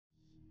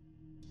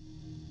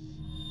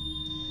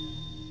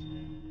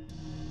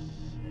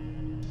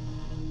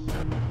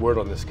Word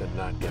on this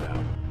cannot get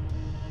out.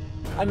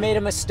 I made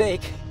a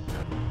mistake.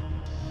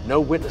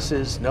 No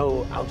witnesses,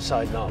 no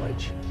outside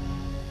knowledge.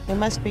 There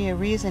must be a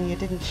reason you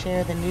didn't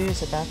share the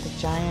news about the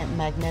giant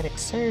magnetic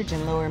surge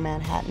in Lower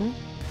Manhattan.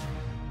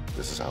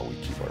 This is how we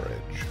keep our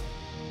edge.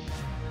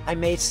 I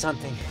made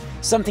something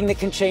that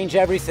can change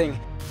everything.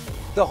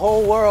 The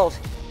whole world.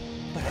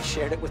 But I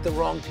shared it with the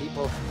wrong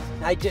people.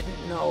 I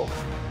didn't know.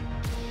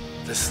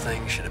 This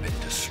thing should have been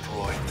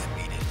destroyed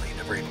immediately,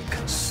 never even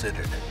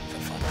considered for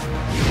fun.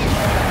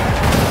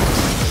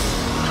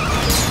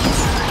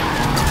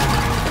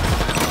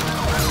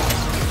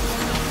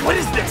 What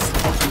is this?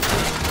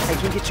 I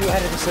can get you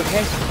out of this,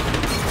 okay?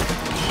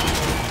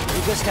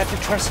 You just have to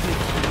trust me.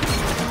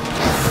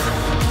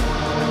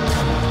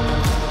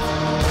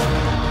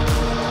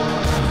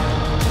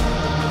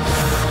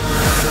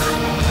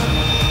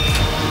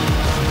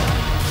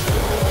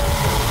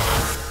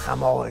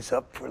 I'm always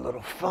up for a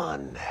little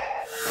fun.